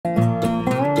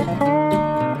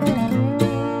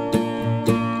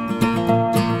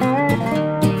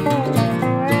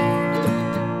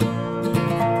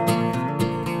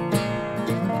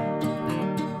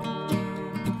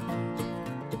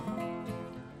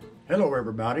Hello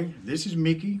everybody, this is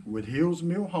Mickey with Hills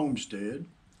Mill Homestead.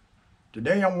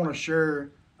 Today I want to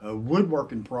share a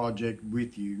woodworking project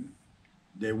with you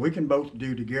that we can both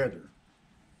do together.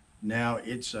 Now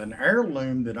it's an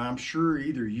heirloom that I'm sure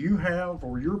either you have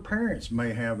or your parents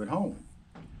may have at home.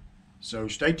 So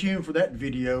stay tuned for that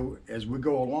video as we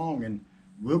go along and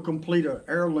we'll complete an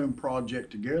heirloom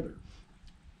project together.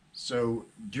 So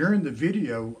during the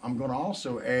video I'm going to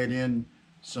also add in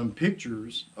some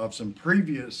pictures of some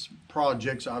previous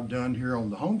projects I've done here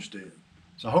on the homestead.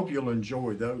 So I hope you'll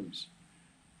enjoy those.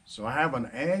 So I have an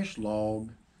ash log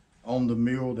on the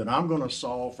mill that I'm going to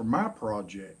saw for my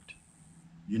project.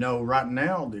 You know, right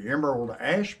now the emerald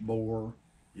ash borer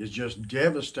is just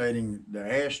devastating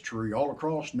the ash tree all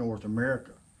across North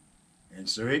America. And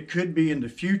so it could be in the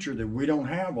future that we don't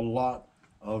have a lot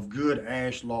of good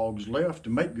ash logs left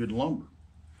to make good lumber.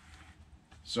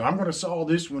 So I'm going to saw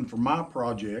this one for my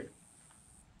project,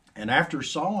 and after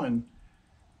sawing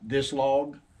this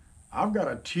log, I've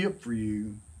got a tip for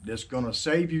you that's going to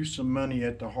save you some money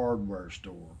at the hardware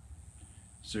store.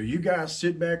 So you guys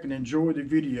sit back and enjoy the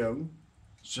video,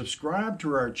 subscribe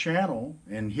to our channel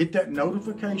and hit that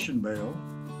notification bell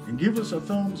and give us a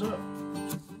thumbs up.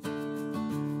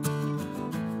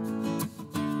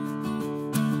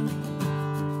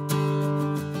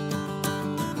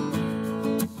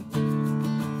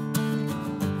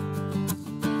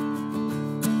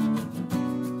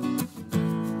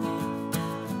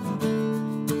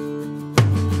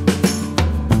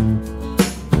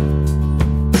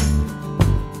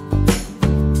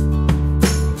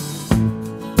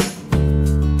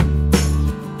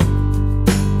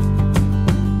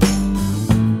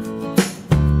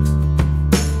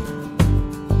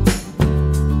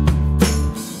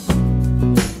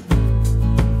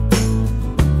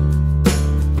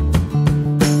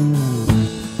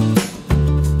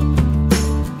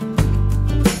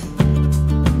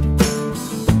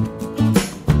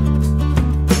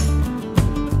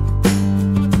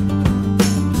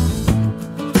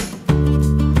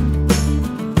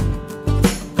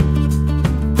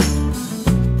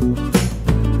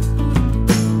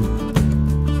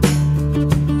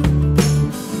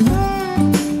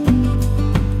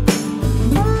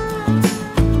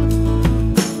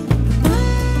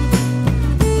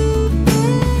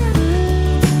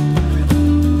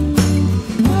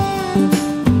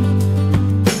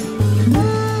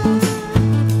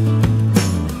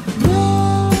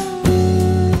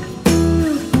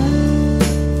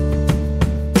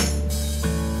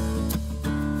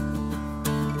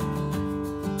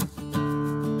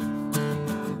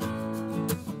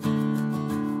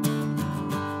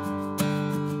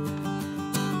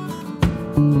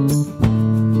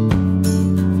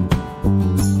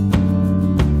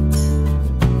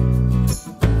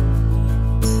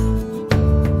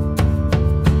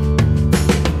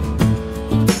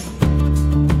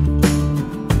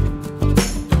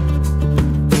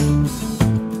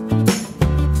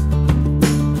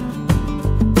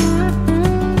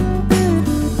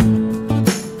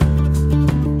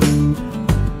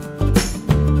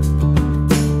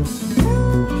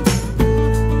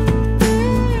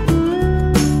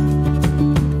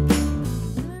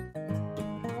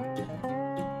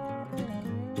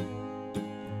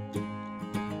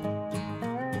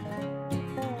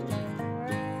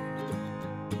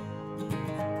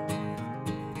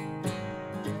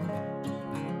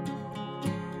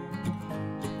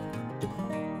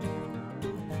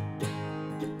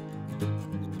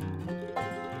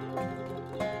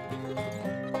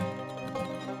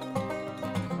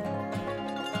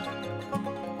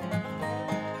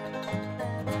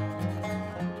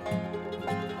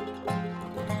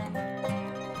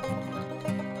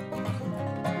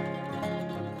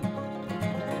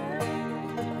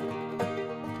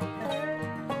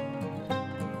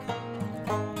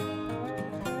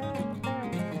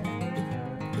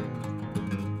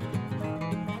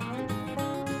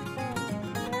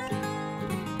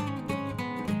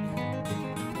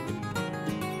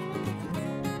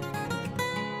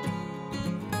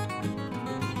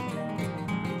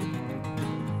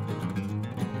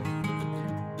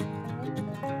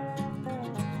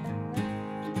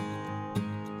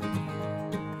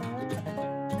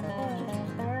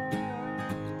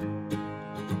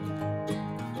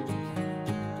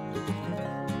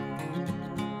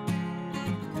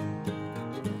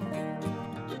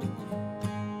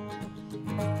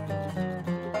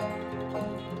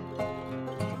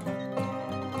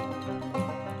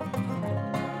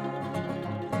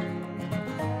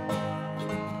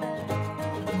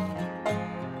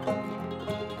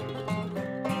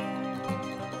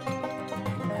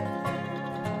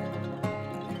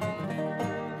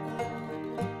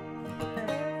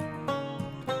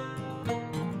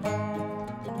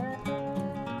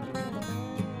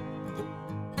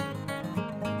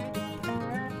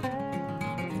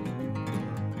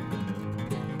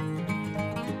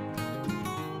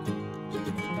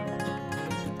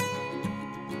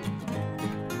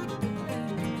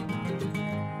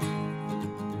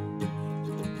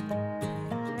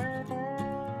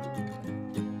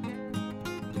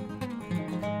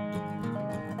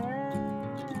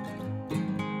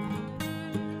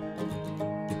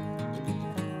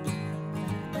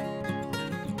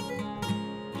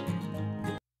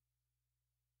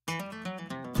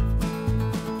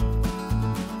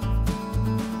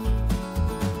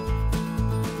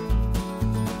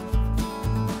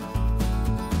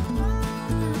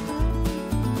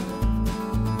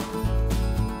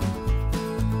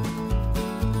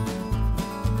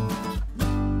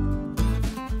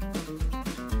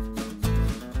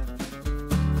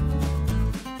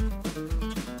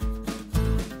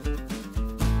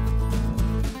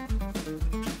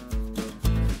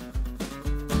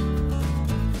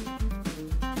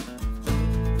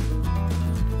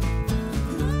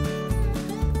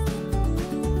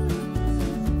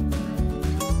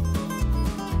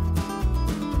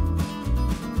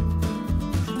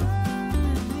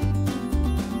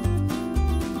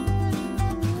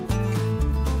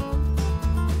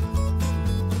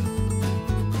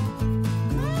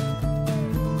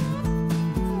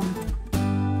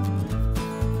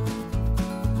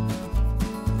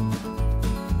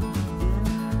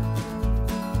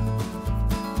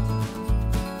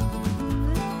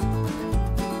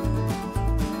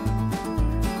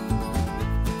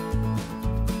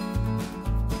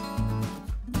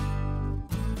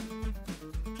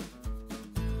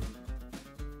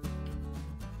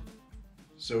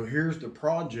 So here's the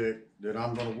project that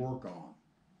I'm going to work on.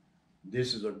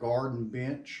 This is a garden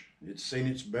bench. It's seen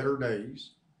its better days.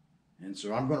 And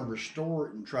so I'm going to restore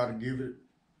it and try to give it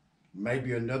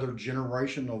maybe another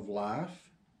generation of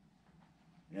life.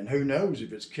 And who knows,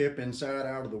 if it's kept inside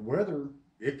out of the weather,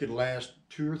 it could last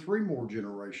 2 or 3 more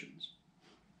generations.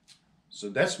 So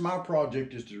that's my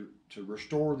project, is to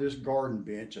restore this garden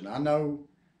bench. And I know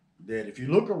that if you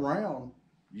look around,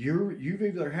 you've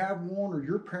either have one, or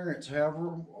your parents have,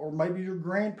 or maybe your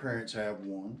grandparents have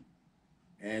one.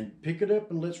 And pick it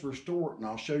up and let's restore it, and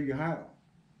I'll show you how.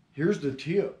 Here's the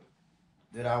tip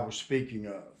that I was speaking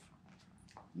of.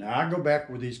 Now I go back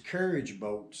with these carriage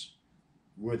bolts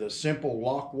with a simple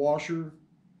lock washer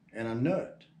and a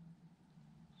nut.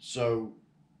 So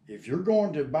if you're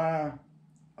going to buy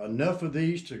enough of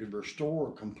these to restore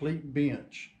a complete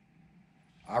bench,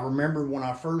 I remember when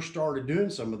I first started doing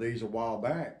some of these a while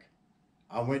back,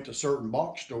 I went to certain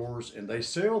box stores and they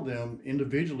sell them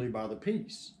individually by the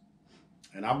piece.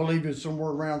 And I believe it's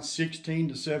somewhere around $16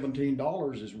 to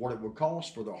 $17 is what it would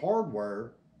cost for the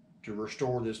hardware to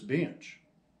restore this bench.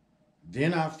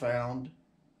 Then I found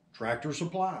Tractor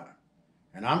Supply.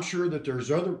 And I'm sure that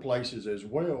there's other places as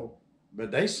well,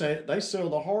 but they sell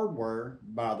the hardware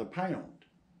by the pound.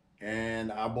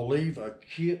 And I believe a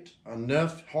kit,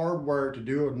 enough hardware to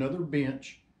do another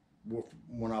bench,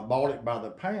 when I bought it by the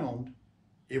pound,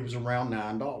 it was around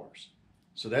 $9.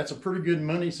 So that's a pretty good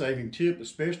money saving tip,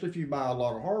 especially if you buy a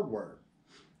lot of hardware.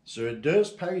 So it does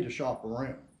pay to shop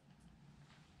around.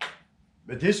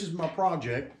 But this is my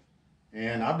project,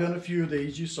 and I've done a few of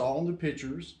these you saw in the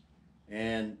pictures.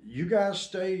 And you guys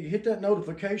hit that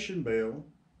notification bell,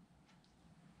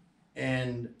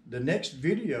 and the next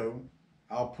video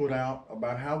I'll put out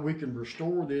about how we can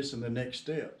restore this in the next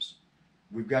steps.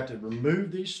 We've got to remove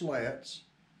these slats.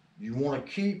 You want to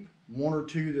keep 1 or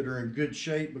 2 that are in good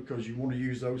shape because you want to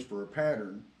use those for a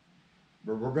pattern.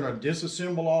 But we're going to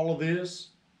disassemble all of this.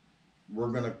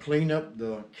 We're going to clean up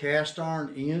the cast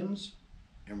iron ends,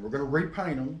 and we're going to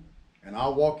repaint them. And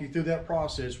I'll walk you through that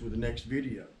process with the next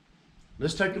video.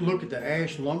 Let's take a look at the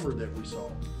ash lumber that we saw.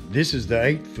 This is the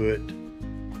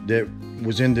 8-foot that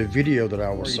was in the video that I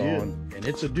was on, and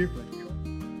it's a different.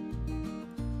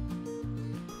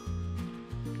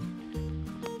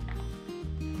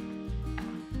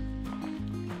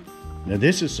 Now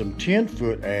this is some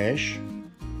 10-foot ash,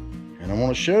 and I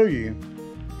want to show you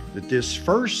that this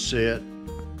first set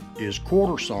is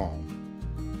quarter sawn.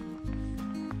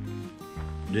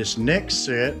 This next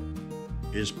set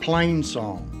is plain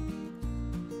sawn.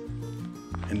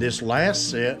 And this last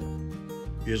set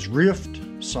is rift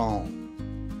sawn.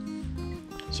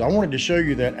 So I wanted to show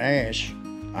you that ash.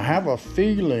 I have a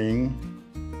feeling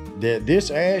that this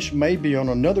ash may be on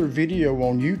another video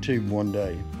on YouTube one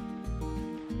day.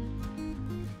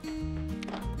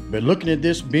 But looking at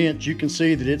this bench, you can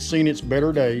see that it's seen its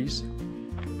better days.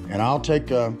 And I'll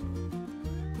take a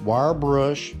wire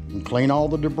brush and clean all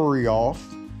the debris off.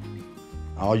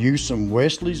 I'll use some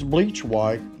Wesley's bleach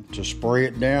white to spray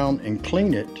it down and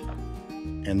clean it,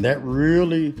 and that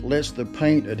really lets the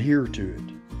paint adhere to it.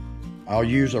 I'll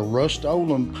use a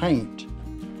Rust-Oleum paint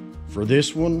for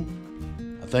this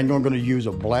one. I think I'm going to use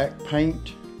a black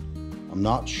paint. I'm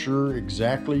not sure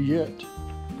exactly yet,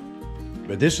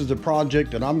 but this is the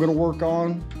project that I'm going to work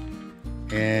on.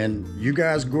 And you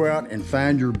guys go out and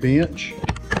find your bench.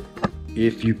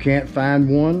 If you can't find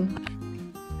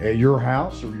one at your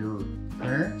house or your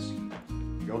parents',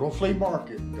 go to a flea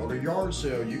market, go to a yard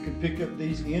sale. You can pick up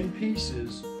these end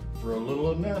pieces for a little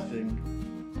of nothing.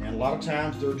 And a lot of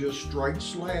times they're just straight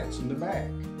slats in the back.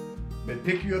 But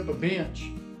pick you up a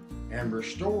bench and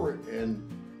restore it,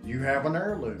 and you have an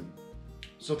heirloom.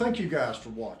 So thank you guys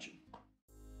for watching.